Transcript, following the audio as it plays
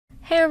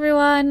Hey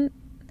everyone!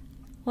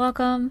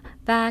 Welcome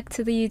back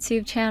to the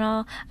YouTube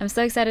channel. I'm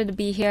so excited to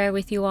be here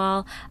with you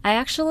all. I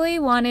actually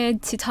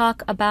wanted to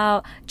talk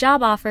about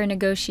job offer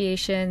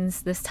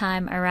negotiations this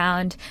time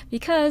around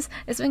because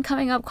it's been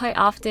coming up quite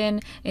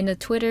often in the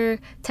Twitter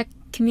tech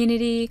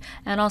community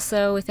and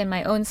also within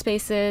my own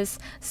spaces.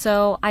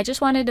 So I just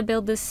wanted to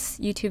build this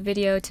YouTube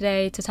video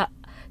today to talk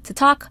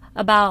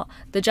about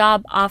the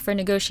job offer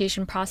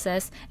negotiation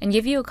process and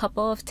give you a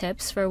couple of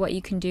tips for what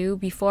you can do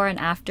before and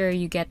after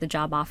you get the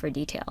job offer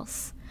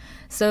details.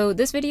 So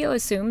this video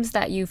assumes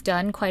that you've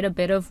done quite a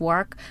bit of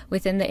work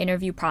within the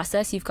interview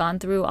process. You've gone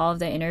through all of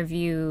the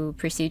interview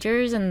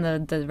procedures and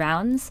the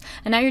rounds,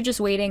 and now you're just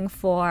waiting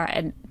for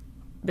a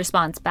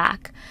response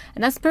back.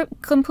 And that's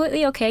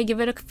completely okay.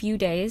 Give it a few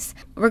days.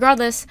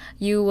 Regardless,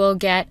 you will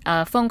get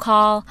a phone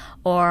call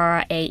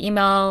or a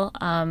email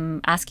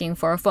asking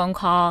for a phone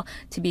call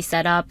to be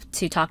set up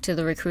to talk to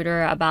the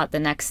recruiter about the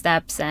next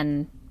steps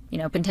and,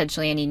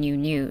 potentially any new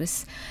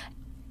news.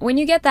 When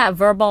you get that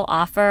verbal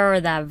offer or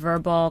that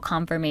verbal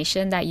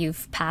confirmation that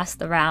you've passed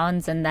the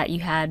rounds and that you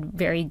had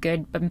very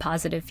good and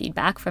positive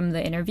feedback from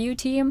the interview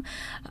team,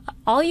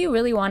 all you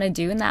really want to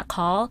do in that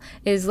call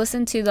is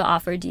listen to the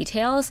offer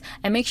details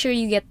and make sure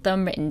you get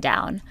them written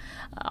down.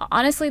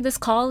 Honestly, this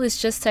call is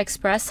just to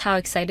express how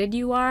excited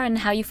you are and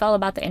how you felt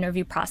about the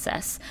interview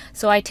process.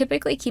 So I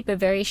typically keep it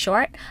very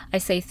short. I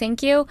say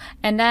thank you,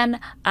 and then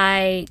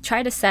I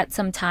try to set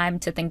some time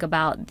to think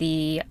about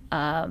the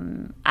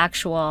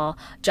actual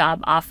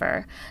job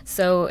offer.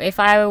 So if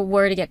I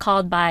were to get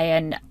called by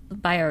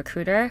a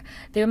recruiter,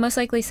 they would most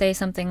likely say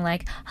something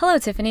like, "Hello,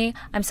 Tiffany.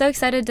 I'm so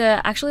excited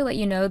to actually let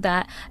you know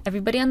that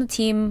everybody on the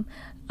team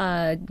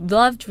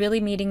loved really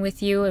meeting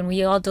with you, and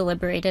we all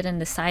deliberated and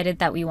decided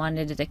that we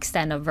wanted to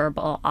extend a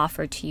verbal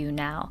offer to you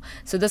now.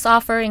 So this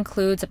offer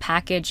includes a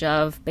package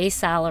of base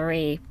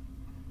salary,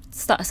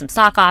 some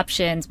stock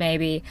options,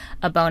 maybe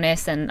a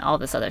bonus, and all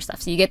this other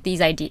stuff." So you get these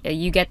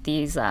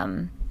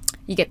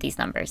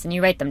numbers and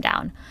you write them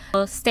down.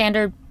 A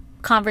standard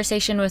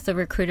conversation with the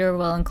recruiter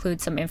will include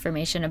some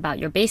information about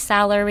your base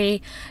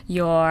salary,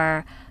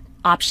 your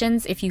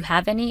options if you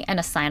have any, and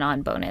a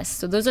sign-on bonus.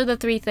 So those are the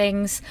three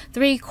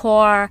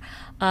core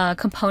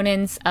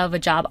components of a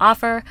job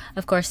offer.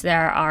 Of course,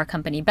 there are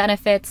company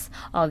benefits,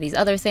 all these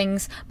other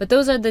things, but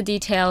those are the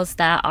details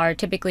that are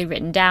typically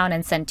written down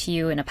and sent to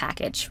you in a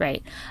package,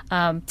 right?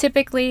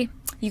 Typically,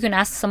 you can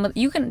ask some of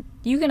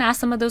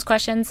those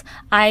questions.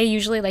 I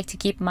usually like to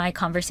keep my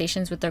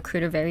conversations with the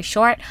recruiter very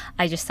short.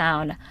 I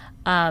sound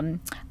out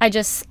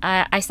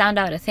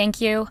a thank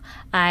you.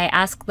 I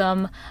ask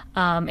them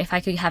if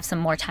I could have some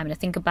more time to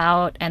think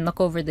about and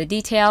look over the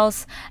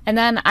details, and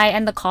then I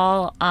end the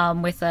call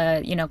with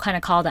a kind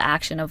of call to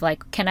action of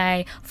like, can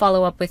I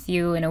follow up with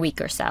you in a week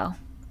or so?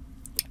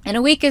 And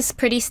a week is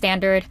pretty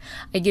standard.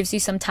 It gives you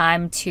some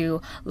time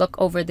to look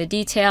over the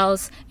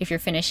details. If you're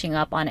finishing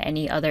up on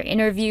any other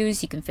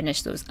interviews, you can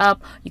finish those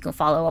up. You can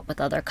follow up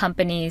with other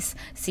companies,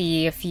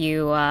 see if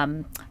you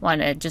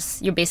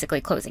you're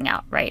basically closing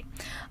out, right?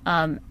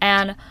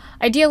 And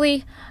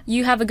ideally,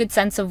 you have a good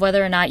sense of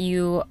whether or not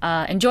you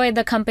enjoy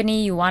the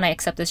company, you want to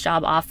accept this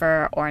job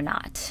offer or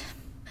not.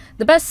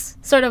 The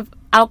best sort of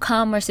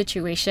outcome or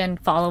situation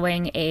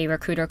following a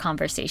recruiter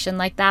conversation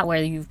like that,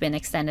 where you've been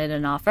extended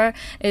an offer,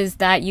 is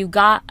that you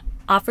got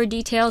offer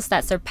details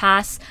that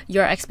surpass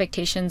your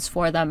expectations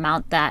for the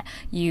amount that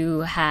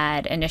you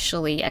had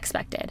initially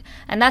expected.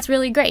 And that's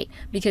really great,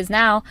 because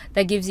now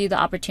that gives you the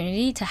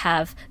opportunity to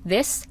have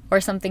this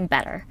or something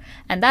better.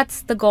 And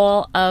that's the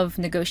goal of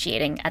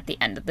negotiating at the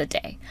end of the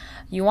day.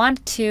 You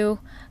want to,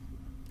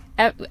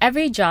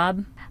 every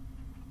job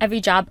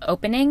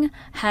opening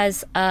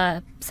has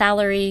a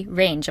salary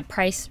range, a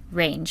price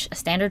range, a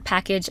standard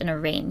package, and a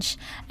range.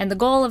 And the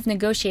goal of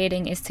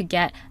negotiating is to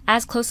get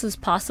as close as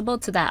possible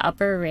to that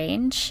upper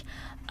range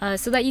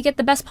so that you get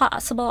the best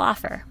possible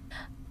offer.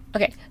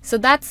 Okay, so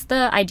that's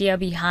the idea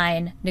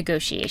behind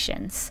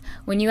negotiations.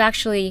 When you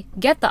actually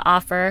get the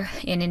offer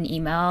in an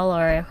email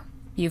or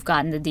you've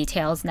gotten the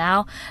details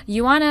now,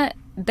 you want to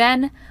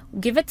then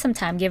give it some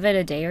time, give it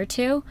a day or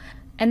two,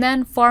 and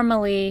then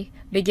formally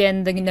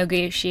begin the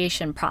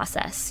negotiation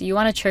process. You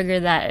want to trigger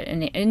that,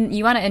 and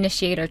you want to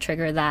initiate or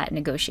trigger that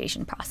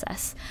negotiation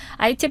process.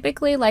 I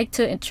typically like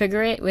to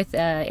trigger it with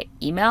an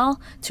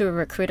email to a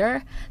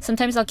recruiter.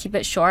 Sometimes I'll keep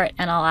it short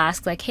and I'll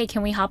ask like, "Hey,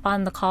 can we hop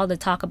on the call to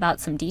talk about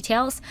some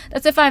details?"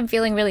 That's if I'm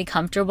feeling really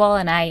comfortable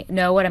and I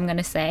know what I'm going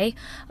to say.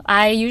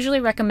 I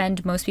usually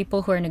recommend most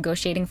people who are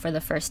negotiating for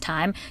the first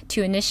time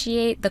to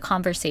initiate the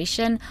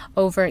conversation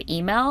over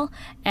email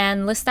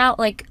and list out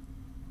like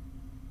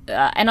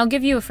and I'll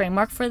give you a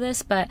framework for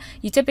this, but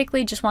you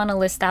typically just want to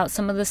list out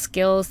some of the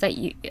skills that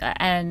you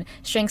and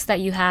strengths that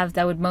you have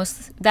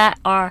that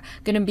are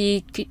going to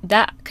be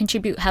that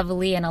contribute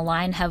heavily and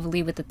align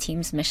heavily with the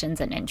team's missions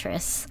and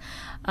interests.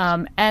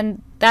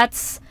 And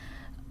that's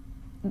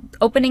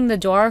opening the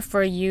door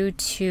for you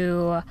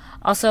to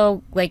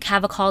also like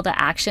have a call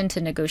to action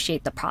to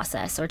negotiate the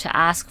process or to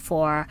ask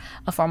for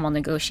a formal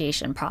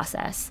negotiation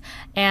process.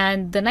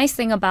 And the nice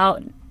thing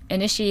about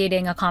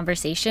initiating a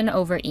conversation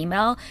over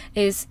email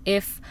is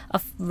if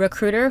a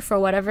recruiter, for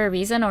whatever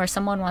reason, or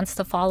someone wants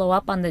to follow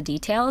up on the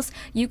details,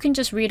 you can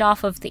just read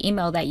off of the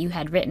email that you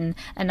had written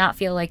and not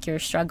feel like you're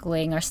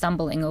struggling or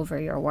stumbling over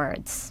your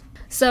words.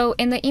 So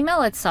in the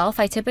email itself,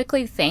 I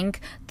typically thank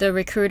the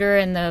recruiter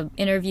and the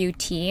interview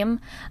team,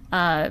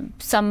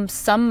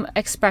 some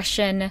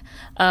expression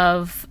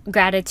of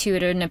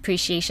gratitude and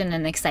appreciation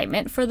and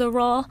excitement for the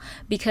role,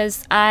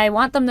 because I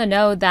want them to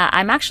know that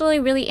I'm actually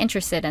really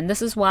interested, and this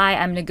is why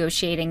I'm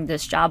negotiating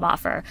this job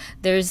offer.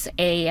 There's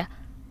a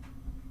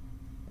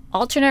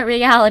alternate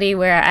reality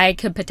where I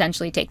could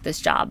potentially take this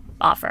job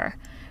offer,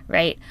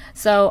 right?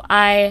 So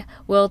I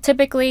will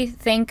typically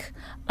thank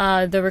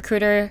the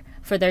recruiter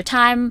for their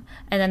time,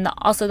 and then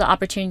also the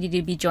opportunity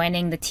to be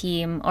joining the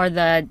team or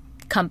the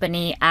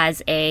company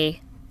as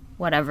a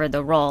whatever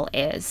the role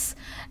is.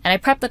 And I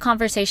prep the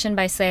conversation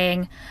by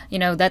saying, you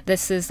know, that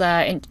this is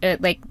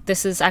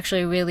this is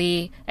actually a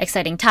really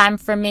exciting time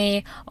for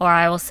me, or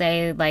I will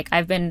say like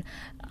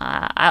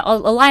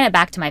I'll align it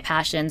back to my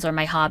passions or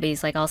my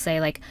hobbies. Like I'll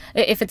say, like,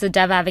 if it's a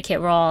dev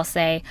advocate role, I'll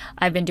say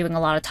I've been doing a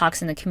lot of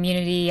talks in the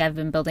community. I've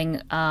been building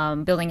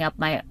up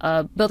my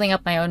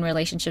own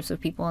relationships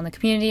with people in the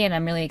community, and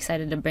I'm really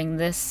excited to bring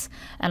this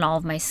and all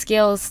of my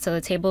skills to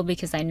the table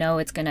because I know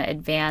it's going to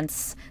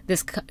advance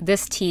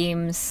this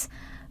team's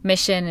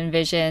mission and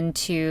vision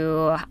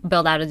to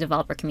build out a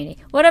developer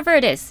community. Whatever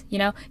it is, you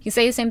know, you can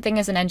say the same thing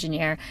as an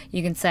engineer.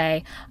 You can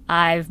say,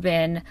 I've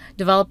been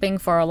developing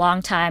for a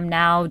long time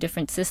now,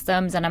 different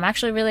systems, and I'm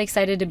actually really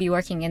excited to be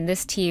working in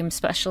this team,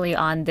 especially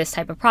on this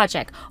type of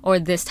project or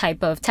this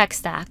type of tech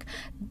stack.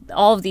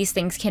 All of these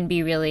things can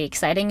be really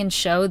exciting and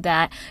show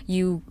that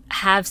you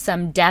have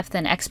some depth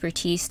and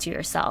expertise to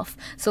yourself.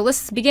 So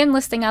let's begin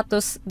listing out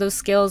those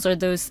skills or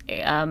those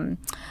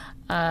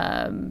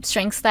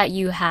strengths that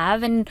you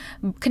have and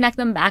connect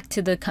them back to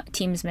the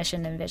team's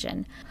mission and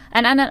vision.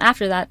 And then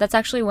after that, that's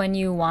actually when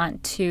you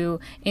want to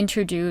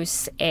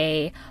introduce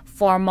a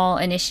formal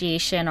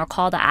initiation or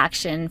call to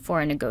action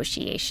for a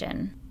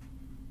negotiation.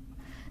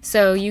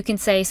 So you can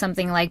say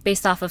something like,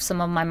 based off of some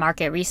of my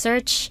market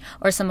research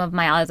or some of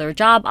my other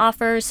job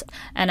offers,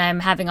 and I'm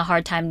having a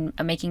hard time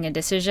making a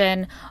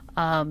decision,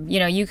 you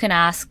know, you can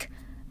ask,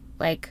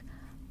 like,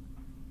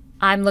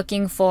 I'm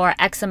looking for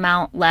X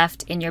amount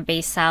left in your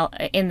base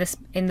in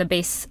the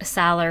base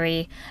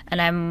salary,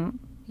 and I'm,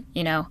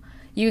 you know,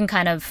 you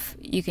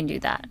can do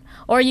that.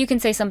 Or you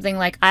can say something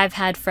like, I've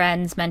had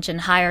friends mention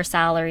higher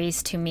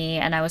salaries to me,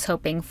 and I was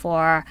hoping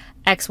for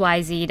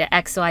XYZ to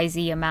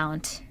XYZ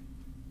amount.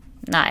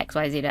 Not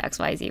XYZ to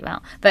XYZ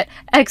amount, but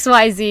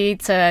XYZ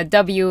to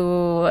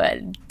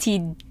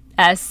WTS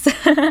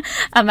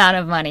amount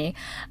of money.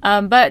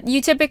 But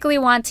you typically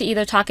want to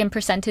either talk in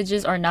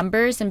percentages or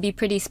numbers and be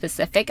pretty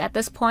specific at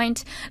this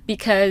point,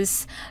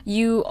 because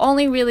you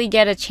only really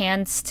get a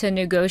chance to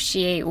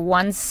negotiate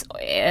once,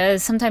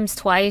 sometimes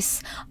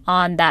twice,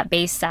 on that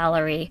base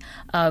salary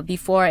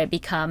before it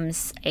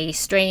becomes a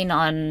strain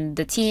on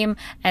the team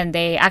and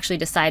they actually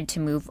decide to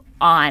move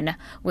on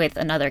with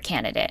another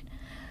candidate.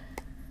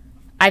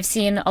 I've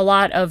seen a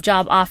lot of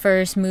job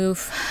offers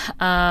move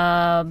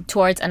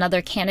towards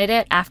another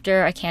candidate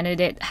after a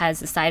candidate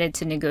has decided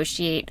to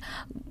negotiate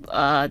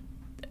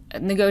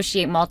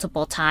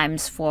multiple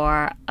times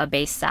for a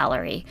base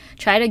salary.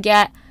 Try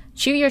to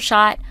shoot your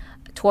shot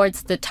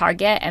towards the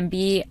target and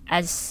be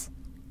as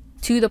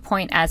to the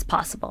point as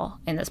possible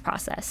in this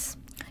process.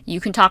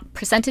 You can talk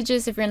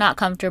percentages if you're not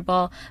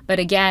comfortable, but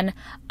again,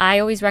 I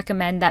always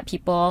recommend that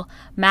people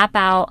map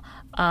out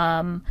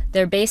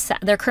their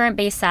current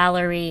base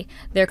salary,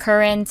 their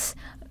current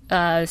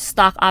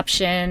stock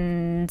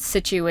option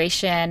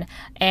situation,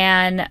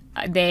 and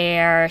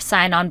their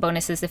sign-on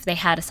bonuses if they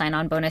had a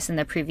sign-on bonus in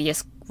their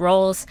previous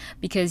roles,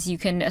 because you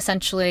can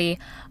essentially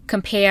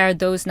compare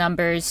those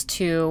numbers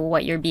to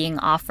what you're being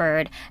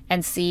offered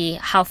and see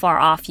how far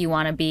off you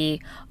want to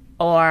be.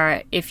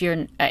 Or if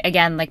you're,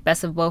 again, like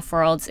best of both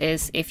worlds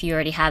is if you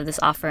already have this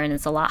offer and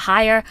it's a lot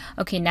higher,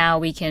 okay, now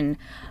we can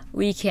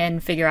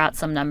figure out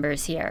some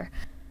numbers here.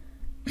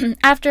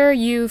 After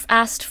you've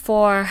asked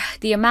for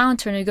the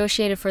amount or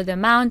negotiated for the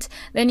amount,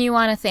 then you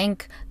want to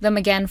thank them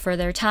again for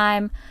their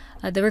time,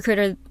 the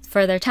recruiter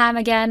for their time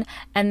again,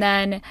 and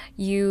then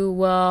you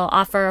will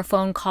offer a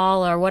phone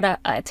call or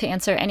to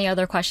answer any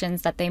other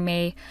questions that they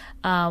may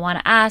want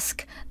to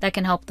ask that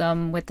can help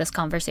them with this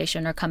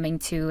conversation or coming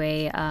to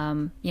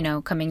an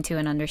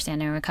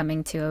understanding or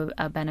coming to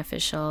a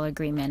beneficial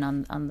agreement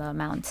on the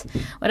amount,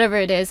 whatever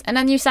it is. And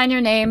then you sign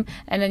your name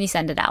and then you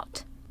send it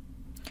out.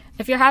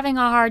 If you're having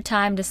a hard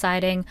time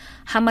deciding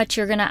how much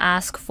you're going to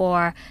ask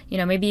for, you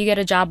know, maybe you get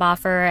a job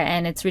offer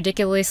and it's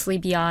ridiculously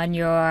beyond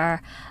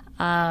your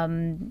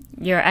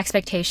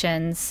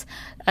expectations.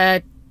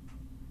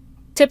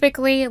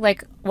 Typically,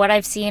 like what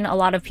I've seen a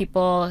lot of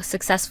people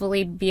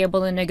successfully be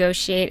able to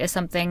negotiate is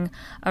something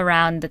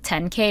around the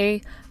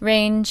 10K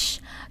range.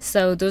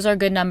 So those are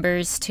good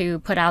numbers to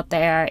put out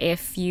there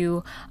if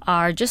you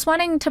are just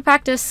wanting to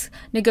practice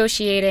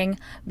negotiating,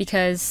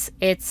 because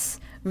it's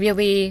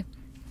really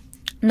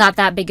not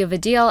that big of a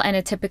deal, and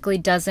it typically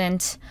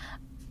doesn't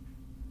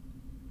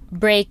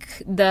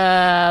break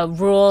the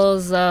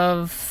rules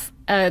of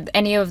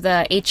any of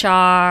the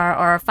HR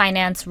or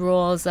finance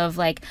rules of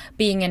like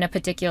being in a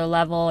particular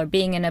level or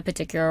being in a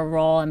particular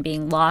role and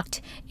being locked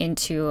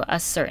into a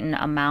certain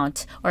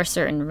amount or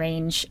certain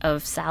range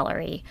of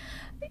salary.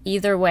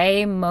 Either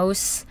way,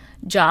 most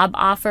job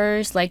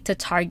offers like to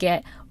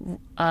target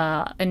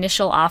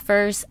initial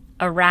offers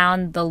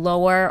around the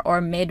lower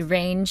or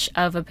mid-range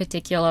of a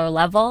particular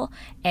level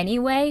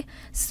anyway.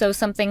 So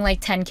something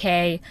like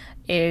 10K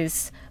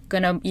is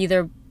gonna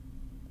either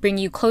bring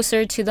you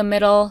closer to the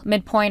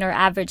midpoint or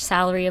average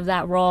salary of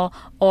that role,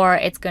 or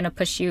it's going to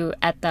push you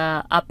at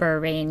the upper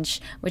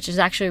range, which is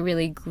actually a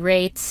really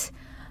great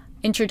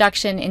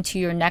introduction into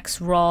your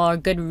next role, or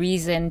good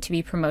reason to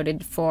be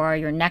promoted for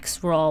your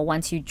next role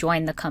once you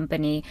join the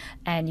company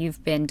and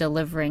you've been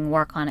delivering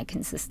work on a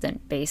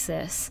consistent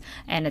basis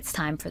and it's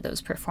time for those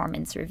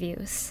performance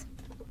reviews.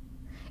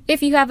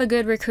 If you have a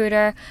good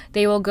recruiter,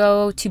 they will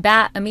go to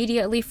bat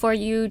immediately for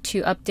you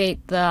to update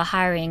the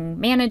hiring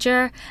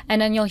manager,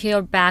 and then you'll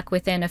hear back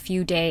within a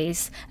few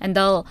days, and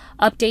they'll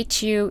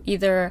update you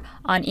either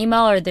on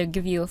email or they'll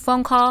give you a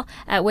phone call,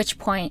 at which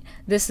point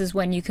this is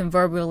when you can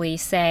verbally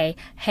say,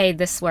 hey,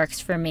 this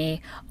works for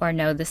me, or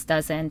no, this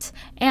doesn't.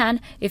 And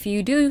if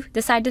you do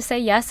decide to say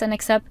yes and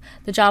accept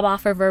the job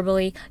offer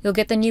verbally, you'll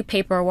get the new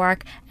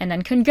paperwork, and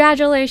then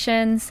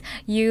congratulations,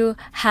 you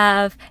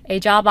have a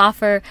job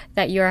offer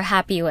that you're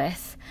happy with.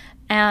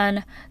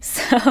 And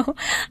so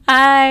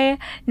I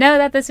know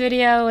that this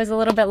video was a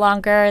little bit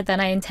longer than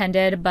I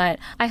intended, but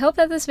I hope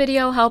that this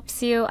video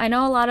helps you. I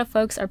know a lot of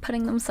folks are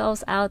putting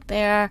themselves out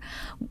there,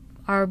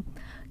 are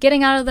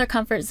getting out of their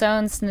comfort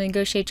zones to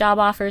negotiate job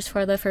offers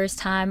for the first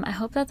time. I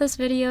hope that this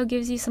video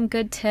gives you some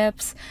good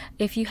tips.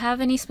 If you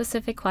have any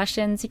specific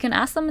questions, you can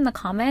ask them in the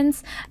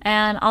comments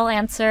and I'll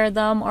answer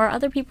them, or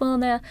other people in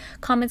the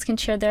comments can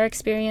share their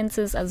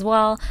experiences as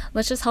well.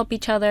 Let's just help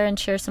each other and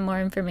share some more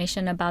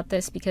information about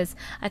this, because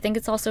I think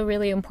it's also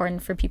really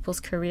important for people's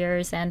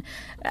careers. And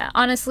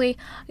honestly,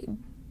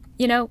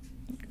 you know,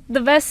 the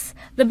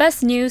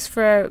best news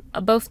for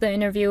both the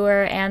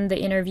interviewer and the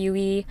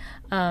interviewee,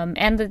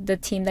 and the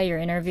team that you're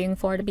interviewing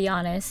for, to be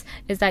honest,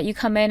 is that you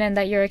come in and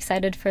that you're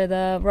excited for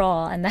the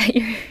role, and that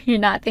you're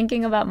not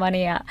thinking about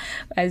money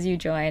as you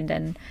joined,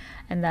 and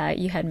that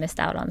you had missed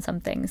out on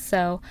something.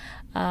 So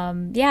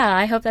yeah,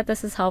 I hope that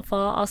this is helpful.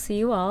 I'll see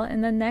you all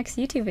in the next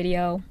YouTube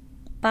video.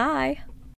 Bye!